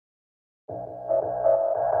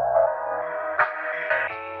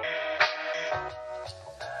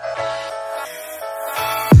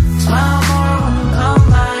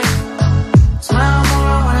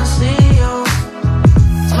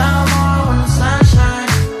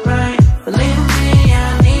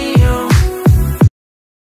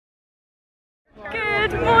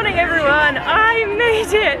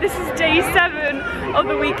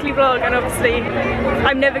vlog, and obviously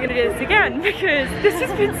I'm never going to do this again because this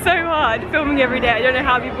has been so hard filming every day. I don't know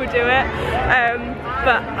how people do it,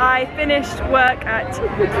 but I finished work at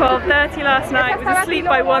 12:30 last night, was asleep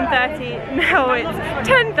by 1:30, now it's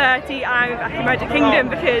 10:30, I'm back in Magic Kingdom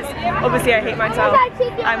because obviously I hate myself,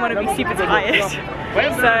 I want to be super tired.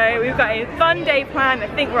 So we've got a fun day planned. I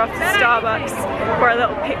think we're off to Starbucks for a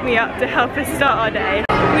little pick-me-up to help us start our day.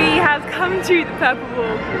 We have come to the Purple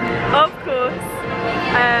Walk, of course.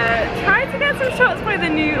 Tried to get some shots by the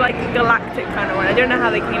new like galactic kind of one. I don't know how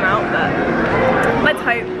they came out, but let's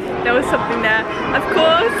hope there was something there. Of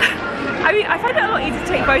course, I mean, I find it a lot easier to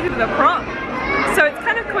take photos with a prop. So it's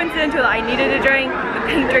kind of coincidental that I needed a drink. The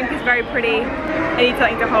pink drink is very pretty. I need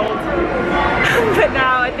something to hold. But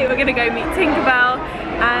now I think we're gonna go meet Tinkerbell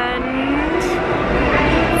and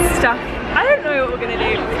stuff. I don't know what we're gonna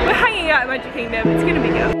do. We're hanging out at Magic Kingdom. It's gonna be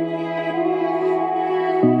good.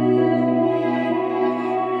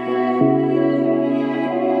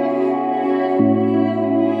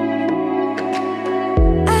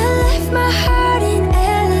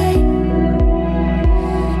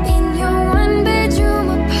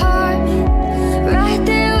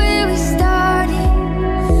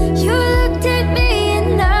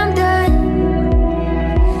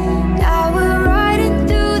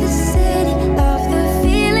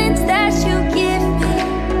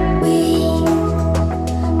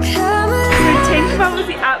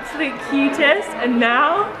 Cutest, and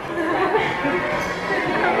now I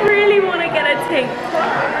really want to get a Tink.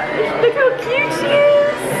 Look how cute she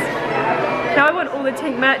is. Now I want all the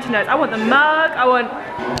Tink merchandise. I want the mug. I want.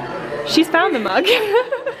 She's found the mug.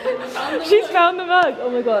 She's found the mug. Oh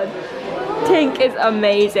my god. Tink is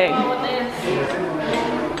amazing.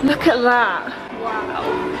 Look at that. Wow.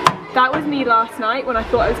 That was me last night when I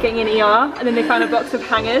thought I was getting an ER, and then they found a box of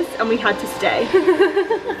hangers and we had to stay.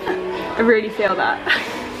 I really feel that.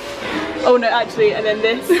 Oh no, actually, and then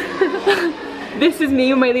this. This is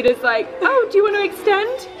me when my leader's like, oh, do you want to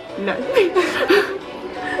extend? No.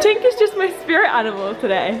 Tink is just my spirit animal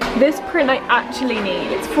today. This print I actually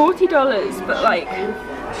need. It's $40, but like,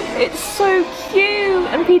 it's so cute.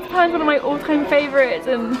 And Peter Pan's one of my all-time favorites,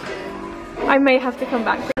 and I may have to come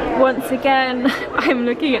back. Once again, I'm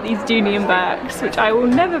looking at these Dunium bags, which I will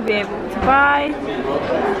never be able to buy.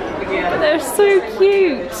 But they're so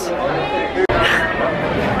cute.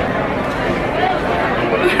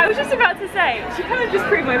 I was just about to say, she kind of just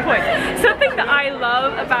proved my point. Something that I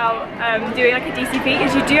love about doing like a DCP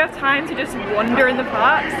is you do have time to just wander in the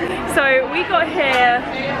parks. So we got here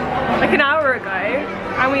like an hour ago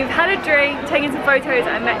and we've had a drink, taken some photos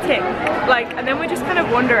and met Tink. And then we're just kind of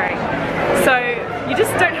wandering. So you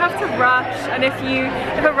just don't have to rush, and if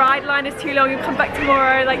a ride line is too long, you come back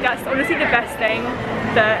tomorrow. Like, that's honestly the best thing,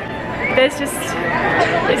 that it's just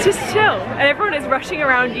chill and everyone is rushing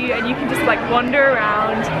around you and you can just like wander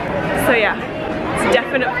around. So yeah, it's a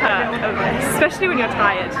definite perk of this, especially when you're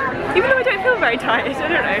tired. Even though I don't feel very tired, I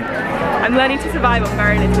don't know. I'm learning to survive on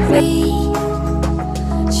very little. We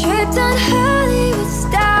tripped on Hollywood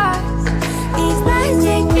stars. These nights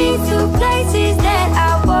take me to places that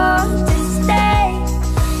I want to stay.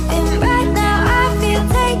 And right now I feel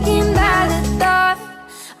taken by the thought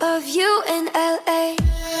of you in LA.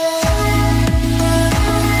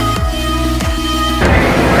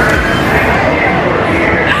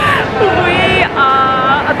 We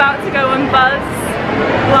are about to go on Buzz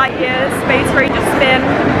Lightyear Space Ranger spin.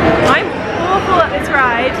 I'm awful at this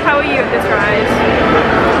ride. How are you at this ride?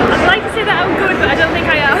 I'd like to say that I'm good, but I don't think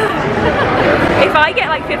I am. If I get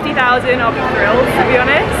like 50,000, I'll be thrilled, to be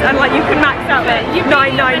honest. And like, you can max out at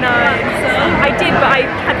 999. I did, but I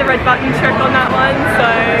had the red button trick on that one, so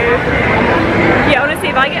yeah, honestly,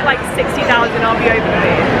 if I get like 60,000, I'll be over the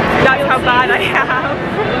moon. That's how bad I am.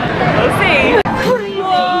 We'll see.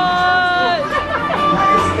 What?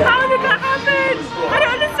 How did that happen? I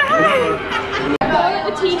don't understand.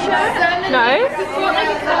 The t-shirt? No?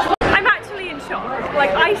 I'm actually in shock.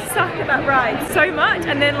 Like, I suck at that ride so much,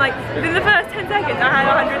 and then like within the first 10 seconds I had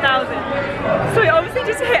 100,000. So it obviously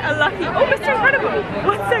just hit a lucky, oh, Mr. Incredible.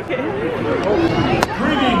 1 second.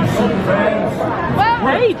 Greetings, fans.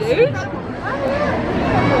 Hey, dude.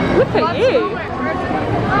 Look at you.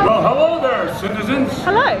 Well, hello there, citizens.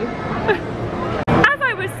 Hello. As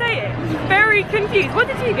I was saying, very confused. What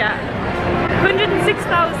did you get?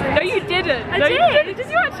 106,000. No, you didn't. I did. Did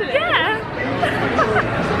you actually? Yeah.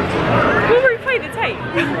 We'll replay the tape.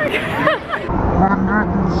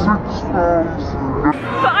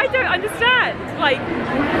 106,000. But I don't understand. Like,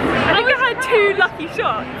 I think I had 2 lucky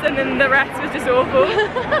shots and then the rest was just awful.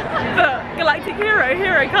 But Galactic Hero,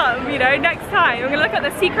 here I come, you know, next time. I'm gonna look at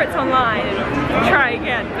the secrets online and try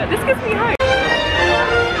again. But this gives me hope.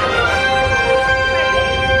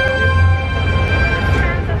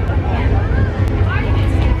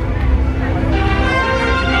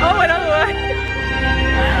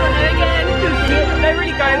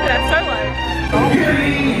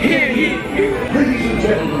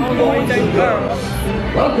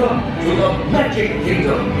 Magic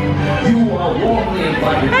Kingdom. You are warmly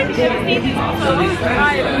invited I've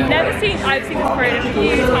never seen these before. I've seen this parade a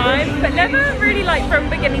few times, but never really like from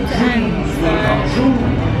beginning to end.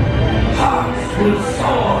 Hearts will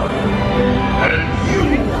soar, and you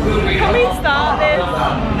will be Can we start this?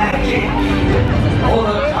 magic. All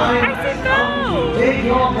the time. I said no. Take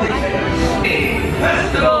your places. A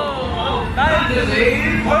festival of fantasy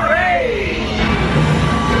parade.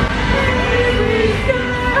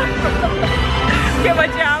 Get my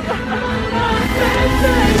jam.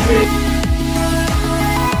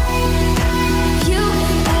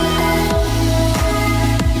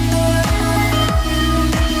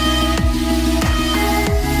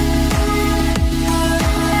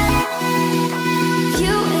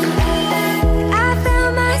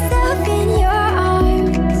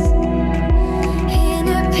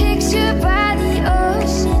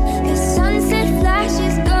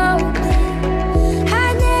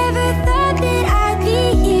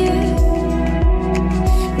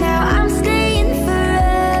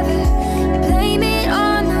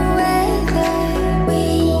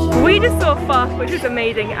 Which was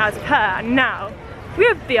amazing as per, and now we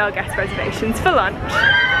have BR guest reservations for lunch,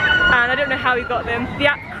 and I don't know how we got them. The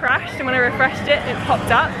app crashed, and when I refreshed it, it popped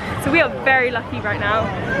up, so we are very lucky right now.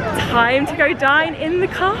 Time to go dine in the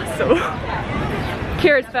castle.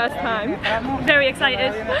 Kira's first time. Very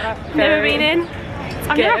excited. Never been in.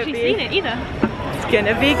 I've never actually seen it either. It's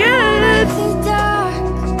gonna be good.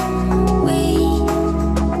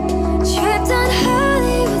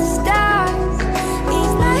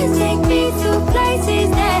 Places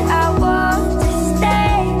that I want to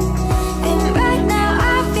stay, and right now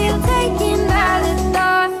I feel taken by the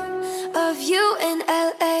thought of you in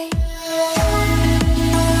LA.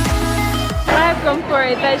 I've gone for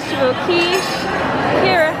a vegetable quiche.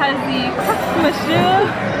 Kira has the croque monsieur,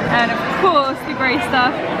 and of course the grey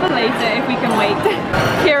stuff for later if we can wait.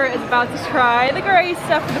 Kira is about to try the grey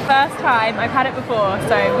stuff for the first time. I've had it before,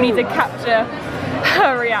 so we need to capture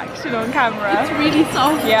her reaction on camera. It's really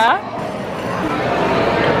soft. Yeah?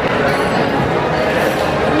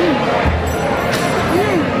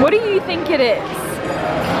 What do you think it is?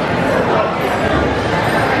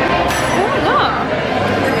 I don't know.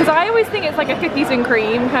 Because I always think it's like a cookies and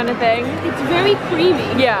cream kind of thing. It's very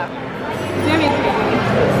creamy. Yeah. Very creamy.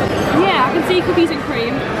 Yeah, I can see cookies and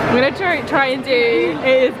cream. I'm gonna try and do,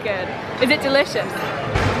 it is good. Is it delicious?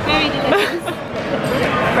 Very delicious.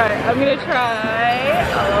 Right, I'm gonna try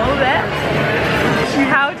a little bit.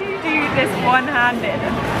 How do you do this one-handed?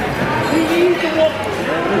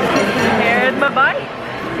 Here's my bite.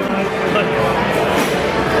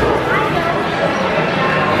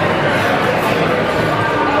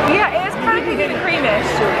 Yeah, it is kind of cookies and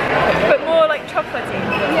creamish, but more like chocolatey.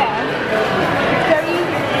 Yeah. Very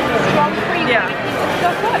strong cream. Yeah.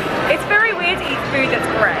 It's very weird to eat food that's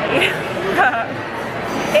grey.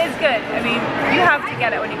 It's good. I mean, you have to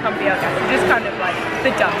get it when you come to BR guests. It's just kind of like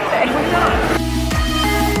the dumb thing.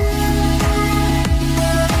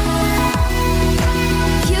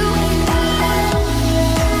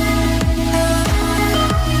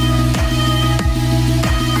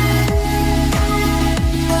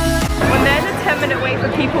 When there's a 10-minute wait for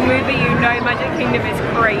people moving, you know Magic Kingdom is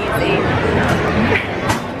crazy.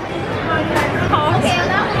 Hot.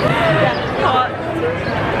 Hot.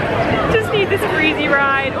 Just need this breezy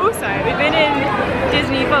ride. Also, we've been in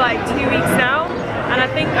Disney for like 2 weeks now, and I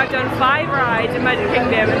think I've done 5 rides in Magic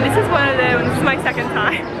Kingdom, and this is one of them, and this is my second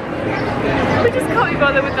time. We just can't be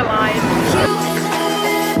bothered with the line.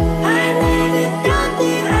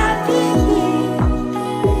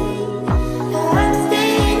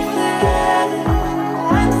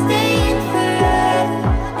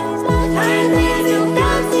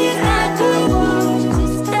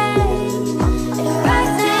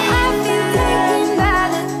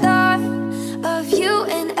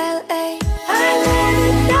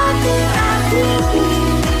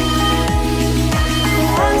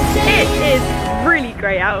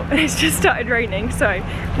 Out and it's just started raining, so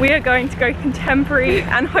we are going to go contemporary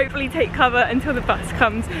and hopefully take cover until the bus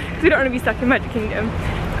comes because we don't want to be stuck in Magic Kingdom.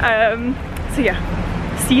 So yeah,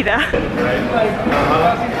 see you there.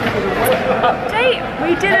 Update,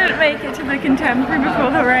 we didn't make it to the contemporary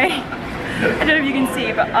before the rain. I don't know if you can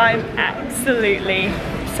see, but I'm absolutely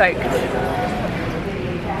soaked.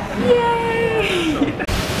 Yay!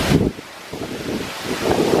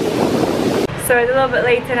 So it's a little bit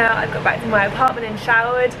later now. I've got back to my apartment and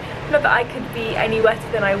showered. Not that I could be any wetter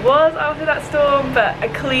than I was after that storm, but a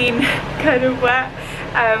clean kind of wet.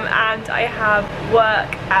 And I have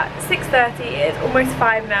work at 6:30. It's almost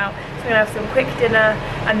 5 now, so I'm gonna have some quick dinner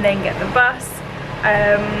and then get the bus.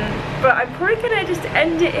 But I'm probably gonna just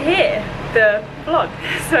end it here, the vlog.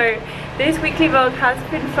 So this weekly vlog has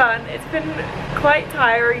been fun. It's been quite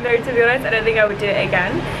tiring though, to be honest. I don't think I would do it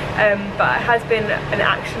again, but it has been an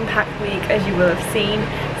action-packed week, as you will have seen.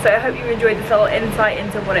 So I hope you enjoyed this little insight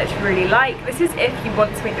into what it's really like. This is if you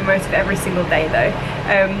want to make the most of every single day though.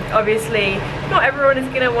 Obviously not everyone is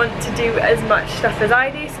going to want to do as much stuff as I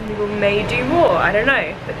do. Some people may do more, I don't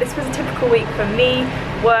know. But this was a typical week for me,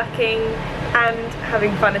 working and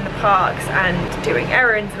having fun in the parks and doing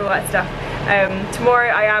errands and all that stuff. Tomorrow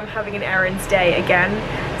I am having an errands day again,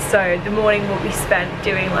 so the morning will be spent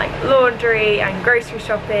doing like laundry and grocery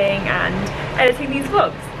shopping and editing these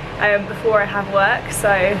vlogs before I have work. So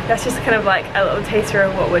that's just kind of like a little taster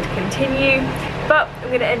of what would continue. But I'm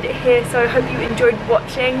going to end it here, so I hope you enjoyed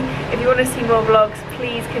watching. If you want to see more vlogs,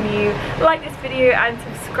 please can you like this video and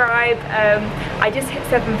subscribe. I just hit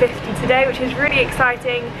 750 today, which is really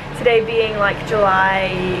exciting, today being like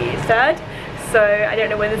July 3rd. So I don't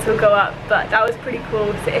know when this will go up, but that was pretty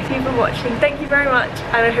cool. So if you've been watching, thank you very much,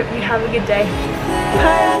 and I hope you have a good day.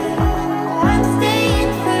 Bye.